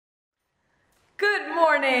Good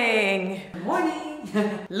morning! Good morning!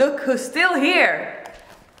 Look who's still here!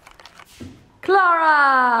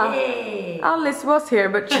 Clara! Yay! Alice was here,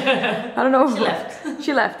 but I don't know. She left.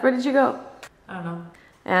 She left. Where did she go? I don't know.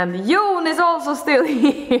 And Jon is also still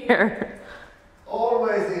here.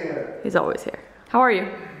 Always here. He's always here. How are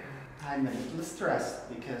you? I'm a little stressed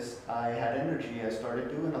because I had energy. I started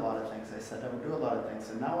doing a lot of things. I said I would do a lot of things,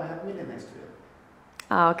 and now I have many things to do.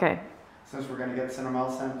 Ah, okay. Since we're going to get cinema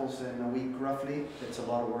samples in a week roughly, it's a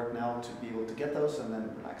lot of work now to be able to get those and then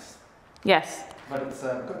relax. Yes. But it's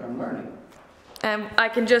good, I'm learning. And I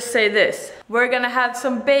can just say this. We're gonna have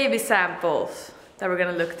some baby samples that we're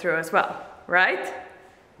gonna look through as well, right?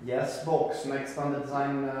 Yes, box, next on the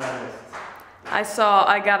design list.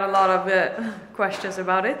 I got a lot of questions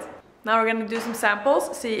about it. Now we're gonna do some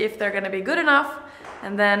samples, see if they're gonna be good enough,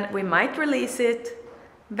 and then we might release it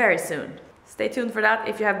very soon. Stay tuned for that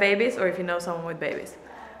if you have babies or if you know someone with babies.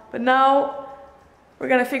 But now we're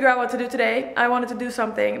gonna figure out what to do today. I wanted to do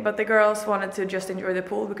something, but the girls wanted to just enjoy the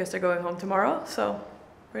pool because they're going home tomorrow. So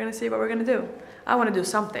we're gonna see what we're gonna do. I wanna do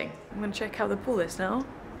something. I'm gonna check how the pool is now.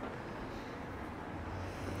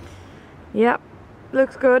 Yep,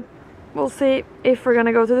 looks good. We'll see if we're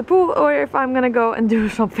gonna go to the pool or if I'm gonna go and do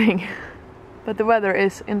something. But the weather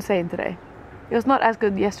is insane today. It was not as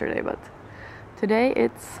good yesterday, but today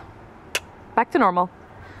it's back to normal.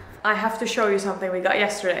 I have to show you something we got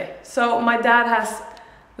yesterday. So my dad has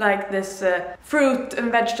like this fruit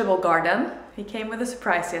and vegetable garden. He came with a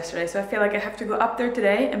surprise yesterday, so I feel like I have to go up there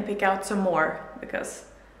today and pick out some more because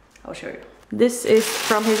I'll show you. This is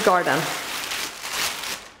from his garden.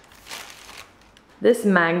 This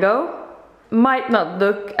mango might not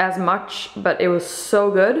look as much, but it was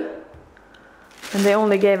so good. And they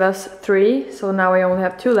only gave us 3, so now we only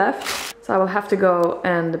have 2 left. So I will have to go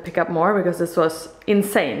and pick up more because this was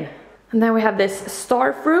insane. And then we have this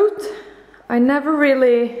star fruit. I never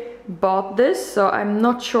really bought this, so I'm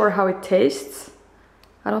not sure how it tastes.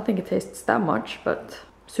 I don't think it tastes that much, but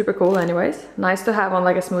super cool anyways. Nice to have on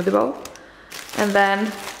like a smoothie bowl. And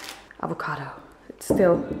then avocado. It's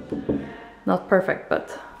still not perfect,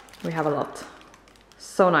 but we have a lot.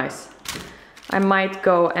 So nice. I might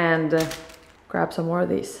go and grab some more of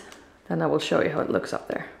these. Then I will show you how it looks up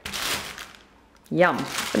there. Yum.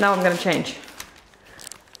 But now I'm gonna change.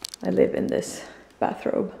 I live in this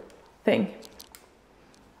bathrobe thing.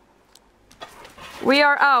 We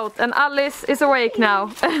are out and Alice is awake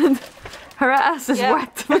now and her ass is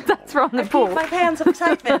wet, but that's from the pool. My hands of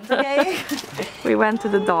excitement, okay? We went to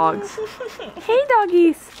the dogs. Hey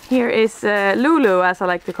doggies! Here is Lulu, as I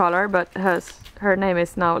like to call her, but her name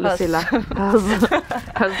is now Lucilla.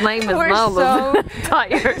 Her name is now so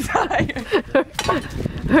tired.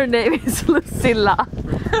 Her name is Lucilla.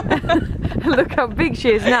 Look how big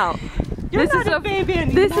she is now. You're not a baby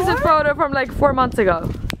anymore. This is a photo from like 4 months ago.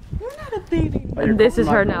 You're not a baby anymore. And this is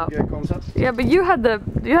her now. Yeah, but you had the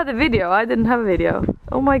video. I didn't have a video.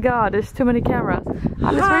 Oh my god, there's too many cameras.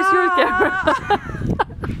 Alice, where's your camera?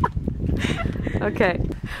 Okay.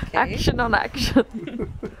 Action on action.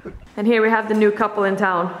 And here we have the new couple in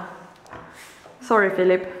town. Sorry,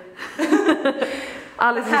 Philip.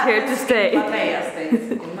 Alice is here to stay. Marbella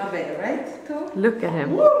stays in Marbella, right? Tom? Look at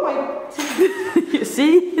him. Oh, my teeth. You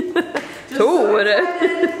see?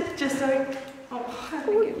 Just so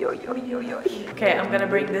Okay, I'm gonna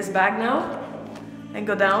bring this bag now and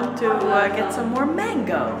go down to get some more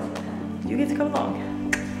mango. You get to come along.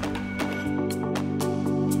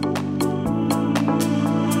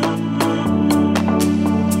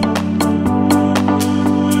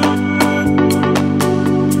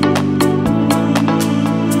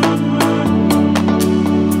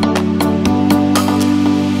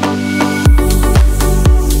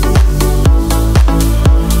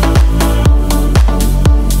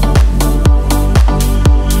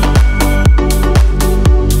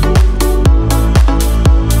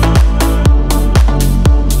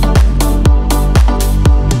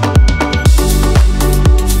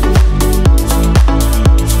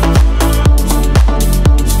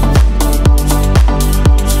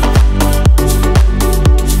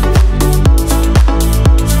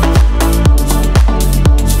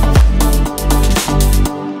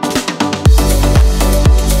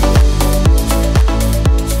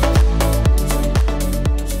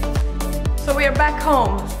 Back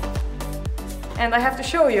home, and I have to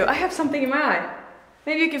show you. I have something in my eye.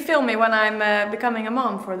 Maybe you can film me when I'm becoming a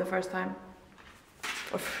mom for the first time.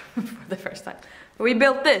 Or for the first time. We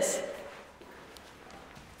built this.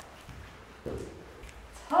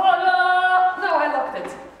 Ta-da! No, I locked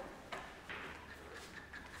it.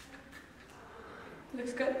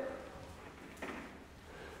 Looks good.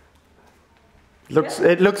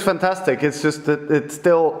 It looks fantastic. It's just that it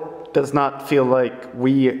still does not feel like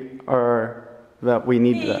we need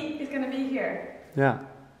that. He is gonna be here. Yeah.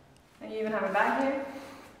 And you even have a bag here.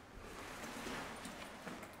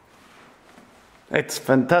 It's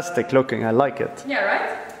fantastic looking. I like it. Yeah,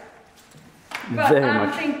 right? But Very I'm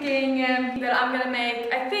much. thinking that I'm gonna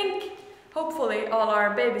make, I think, hopefully all our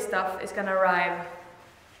baby stuff is gonna arrive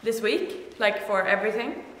this week, like for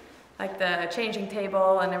everything, like the changing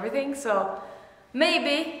table and everything. So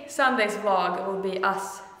maybe Sunday's vlog will be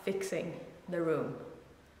us fixing the room.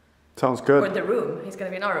 Sounds good. Or the room, he's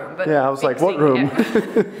gonna be in our room. But yeah, I was like, what room?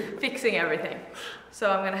 Fixing everything.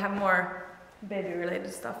 So I'm gonna have more baby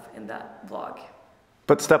related stuff in that vlog.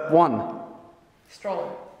 But step 1.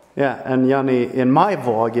 Stroller. Yeah, and Janni, in my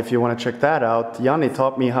vlog, if you want to check that out, Janni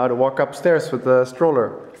taught me how to walk upstairs with the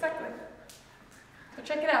stroller. Exactly. So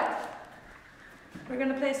check it out. We're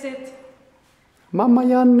gonna place it Mama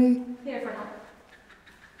Janni. here for now.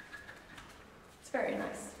 It's very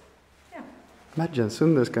nice. Yeah. Imagine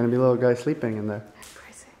soon there's going to be a little guy sleeping in there.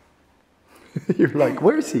 Crazy. You're like,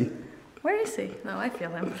 where is he? Where is he? No, I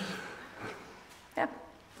feel him. Yeah.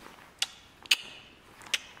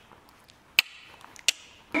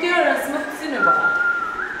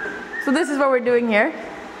 So this is what we're doing here.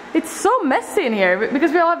 It's so messy in here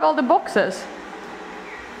because we all have all the boxes.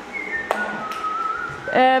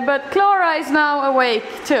 But Clara is now awake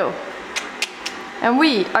too. And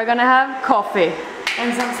we are gonna have coffee.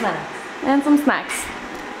 And some snacks. And some snacks.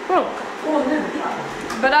 Cool.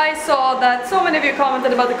 But I saw that so many of you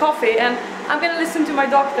commented about the coffee and I'm gonna listen to my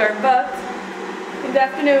doctor, but in the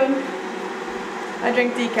afternoon I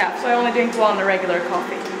drink decaf, so I only drink one regular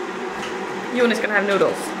coffee. Jon is gonna have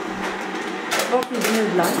noodles. Vad blir det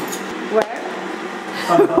nudlar? Where?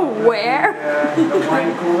 Where? The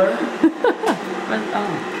wine cooler.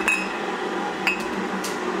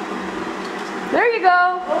 There you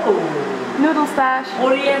go! Oh, Noodle stash.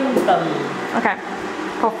 oriental. Okay.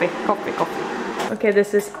 Coffee. Okay,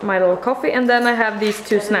 this is my little coffee, and then I have these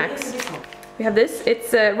two snacks. We have this,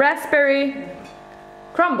 it's a raspberry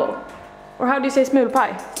crumble. Or how do you say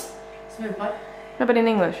smulpie? Smulpie. No, but in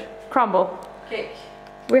English. Crumble. Cake.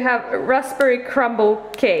 We have raspberry crumble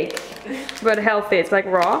cake, but healthy, it's like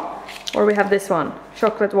raw. Or we have this one,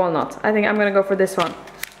 chocolate walnut. I think I'm gonna go for this one.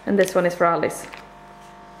 And this one is for Alice.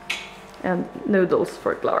 And noodles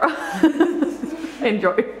for Clara.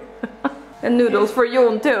 Enjoy. And noodles for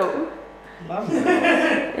Jon too.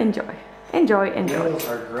 Enjoy. Noodles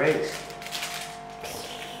are great.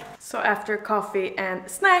 So after coffee and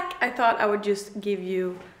snack, I thought I would just give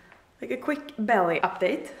you like a quick belly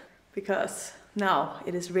update, because now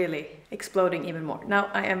it is really exploding even more. Now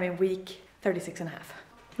I am in week 36 and a half.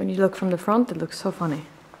 When you look from the front, it looks so funny.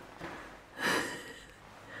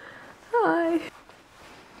 Hi.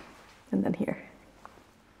 And then here.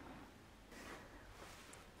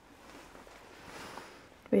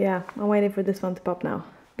 But yeah, I'm waiting for this one to pop now.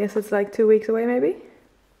 Guess it's like 2 weeks away maybe?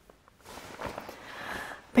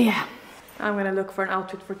 But yeah, I'm gonna look for an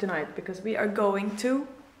outfit for tonight because we are going to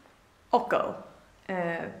Okko.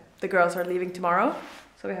 The girls are leaving tomorrow,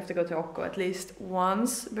 so we have to go to Okko at least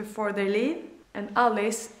once before they leave. And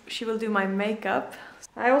Alice, she will do my makeup.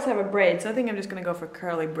 I also have a braid, so I think I'm just gonna go for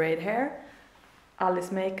curly braid hair.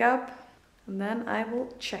 Alice makeup, and then I will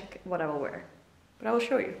check what I will wear. But I will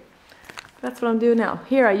show you. That's what I'm doing now.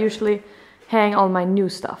 Here I usually hang all my new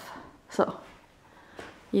stuff. So,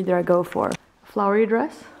 either I go for a flowery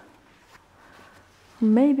dress.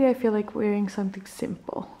 Maybe I feel like wearing something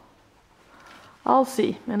simple. I'll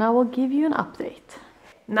see, and I will give you an update.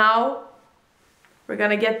 Now, we're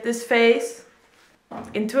gonna get this face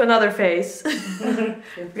into another face. We're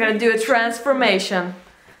gonna do a transformation.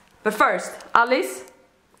 But first, Alice,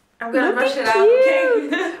 I'm gonna look brush it at out, you.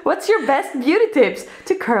 okay? What's your best beauty tips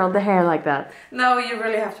to curl the hair like that? No, you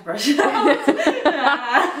really have to brush it out.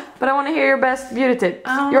 But I want to hear your best beauty tips.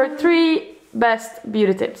 Your 3 best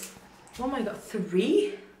beauty tips. Oh my god,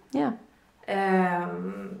 3? Yeah.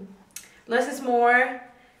 Less is more.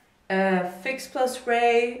 Fix plus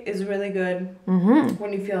spray is really good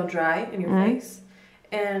when you feel dry in your face.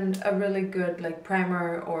 And a really good like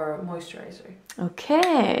primer or moisturizer.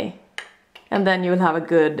 Okay. And then you will have a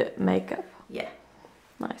good makeup. Yeah.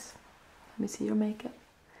 Nice. Let me see your makeup.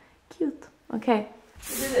 Cute. Okay.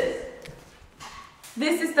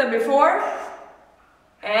 This is the before.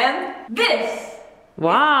 And this.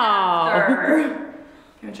 Wow. After.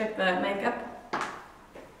 Can you check the makeup?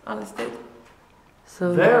 Alice did.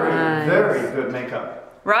 So Very, nice. very good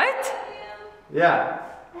makeup. Right? Yeah.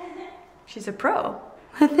 She's a pro.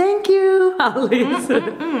 Thank you, Alice.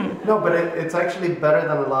 No, but it's actually better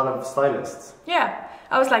than a lot of stylists. Yeah.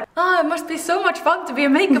 I was like, oh, it must be so much fun to be a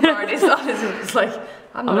makeup artist. Honestly, it's like,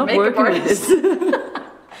 I'm not a makeup artist.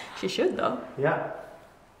 She should though. Yeah.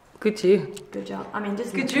 Good to you. Good job. I mean,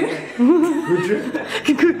 just Good you?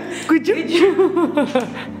 Good job.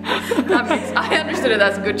 That means I understood it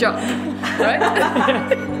as good job, right?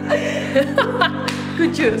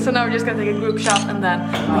 Good job. So now we're just gonna take a group shot and then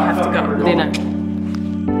we have to go to dinner.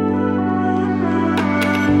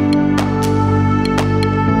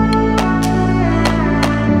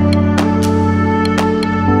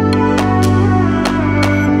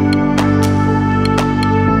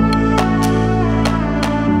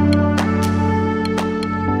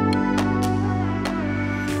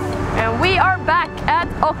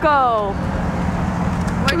 Oko.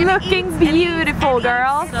 Looking beautiful,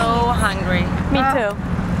 girl. So hungry. Me too.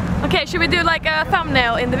 Okay, should we do like a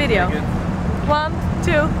thumbnail in the video? 1,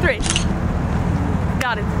 2, 3.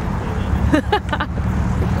 Got it.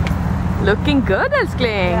 Looking good,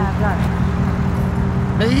 älskling.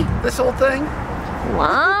 Me? This whole thing?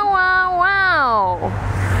 Wow, wow, wow.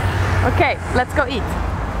 Okay, let's go eat.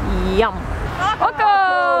 Yum.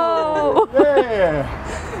 Oko! Yeah.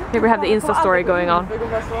 Here we have the Insta story going on.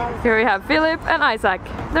 Here we have Philip and Isaac.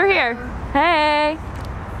 They're here. Hey!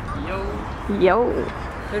 Yo. Yo.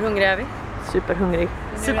 Hur hungrig är vi? Superhungrig.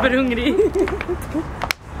 Superhungrig.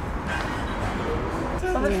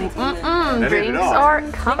 Drinks are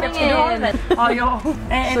coming in.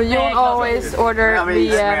 So Jon always order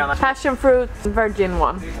the passion fruit virgin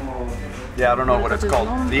one. Yeah, I don't know what it's called.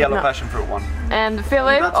 The yellow passion fruit one. And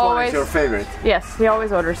Philip That's always... your favorite? Yes, he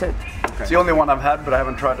always orders it. Okay. It's the only one I've had, but I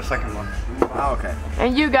haven't tried the second one. Ah, okay.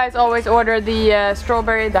 And you guys always order the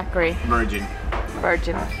strawberry daiquiri. Virgin.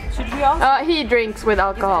 Virgin. Should we also? He drinks with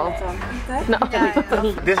alcohol. No.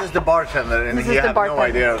 This is the bartender, and he has no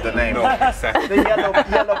idea of the name. No, exactly. The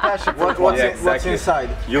yellow passion fruit. What's inside?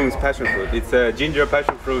 Jung's passion fruit. It's ginger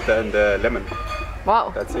passion fruit and lemon.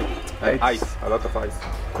 Wow. That's it. And ice, a lot of ice.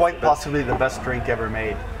 Quite possibly the best drink ever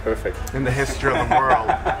made Perfect. in the history of the world.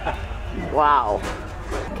 Wow.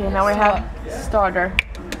 Okay, now we have starter.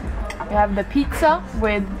 We have the pizza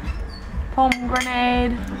with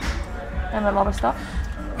pomegranate and a lot of stuff.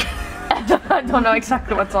 I don't know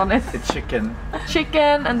exactly what's on it. It's chicken.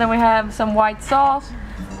 Chicken, and then we have some white sauce,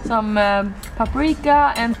 some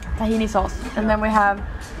paprika and tahini sauce. And then we have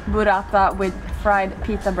burrata with fried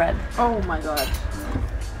pita bread. Oh my god.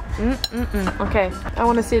 Okay, I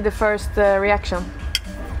want to see the first reaction.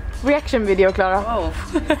 Reaction video, Clara. Oh,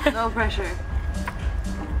 no pressure.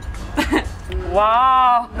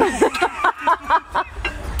 Wow.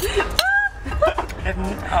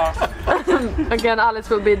 Again, Alice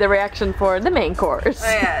will be the reaction for the main course.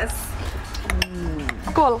 Yes.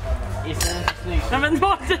 Cool. Nej men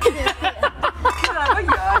Martin! Vad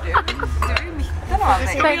gör du? Du är i mitten av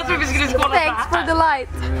mig. Jag tror vi skulle skåla Thanks for the light.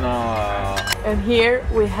 No. And here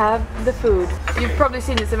we have the food. You've probably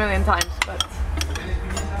seen this a million times, but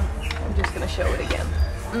I'm just gonna show it again.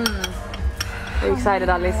 Are you excited,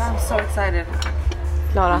 Alice? I'm so excited.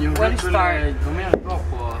 Clara? When to start?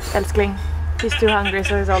 Älskling. He's too hungry,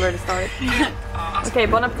 so he's already started. Okay,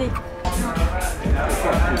 bon appetit.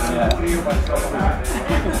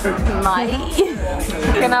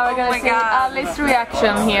 Okay, now we're gonna see Alice's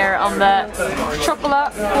reaction here on the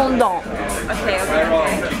chocolate fondant. Okay.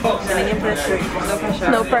 No pressure. No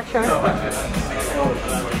pressure. No pressure.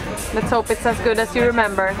 Let's hope it's as good as you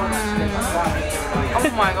remember. Oh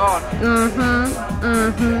my god.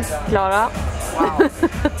 Clara? Wow.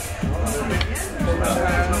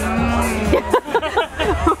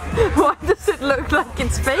 Why does it look like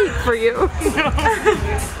it's fake for you?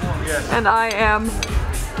 And I am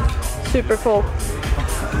super full.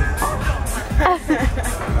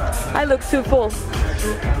 I look too full.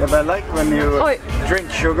 Yeah, but I like when you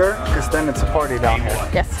drink sugar, because then it's a party down here.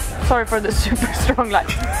 Yes, sorry for the super strong light.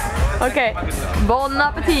 Okay, bon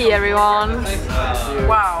appetit everyone.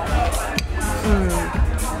 Wow.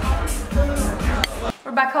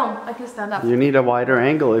 We're back home. I can stand up. You need a wider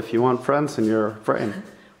angle if you want friends in your frame.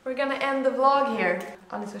 We're gonna end the vlog here.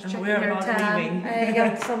 Alice was checking her tan. I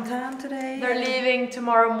got some tan today. They're leaving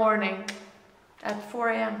tomorrow morning at 4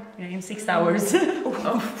 a.m. Yeah, in 6 hours.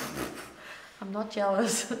 I'm not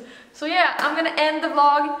jealous. So yeah, I'm gonna end the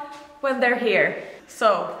vlog when they're here.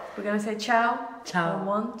 So we're gonna say ciao. Ciao.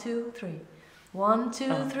 1, 2, 3. 1,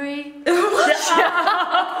 2, 3.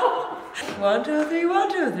 Ciao. 1, 2, 3. 1,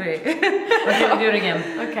 2, 3. Okay, we do it again.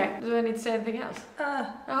 Okay. Do I need to say anything else? I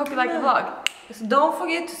hope you like the vlog. So don't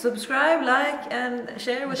forget to subscribe, like, and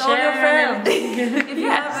share with all your friends. If you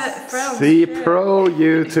have a friend. See pro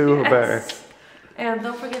YouTuber. Yes. And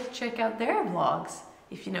don't forget to check out their vlogs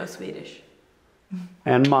if you know Swedish.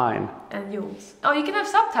 And mine. And Jules. Oh, you can have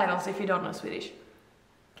subtitles if you don't know Swedish.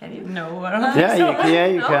 Can you? No, I don't Yeah,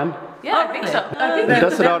 you can. Yeah, I think so. I think It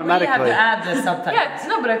does it We automatically. have to add the subtitles. yeah,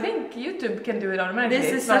 no, but I think YouTube can do it automatically.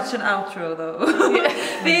 This is But- such an outro though.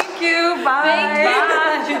 Thank you,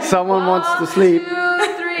 bye. Bye. Someone wants to sleep. 1,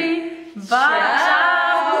 2, 3. Bye.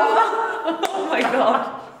 Oh my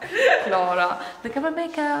god. Clara, look at my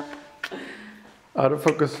makeup. Out of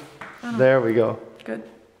focus. There we go. Good.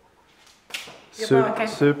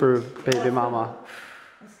 Super baby mama.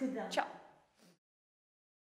 Ciao.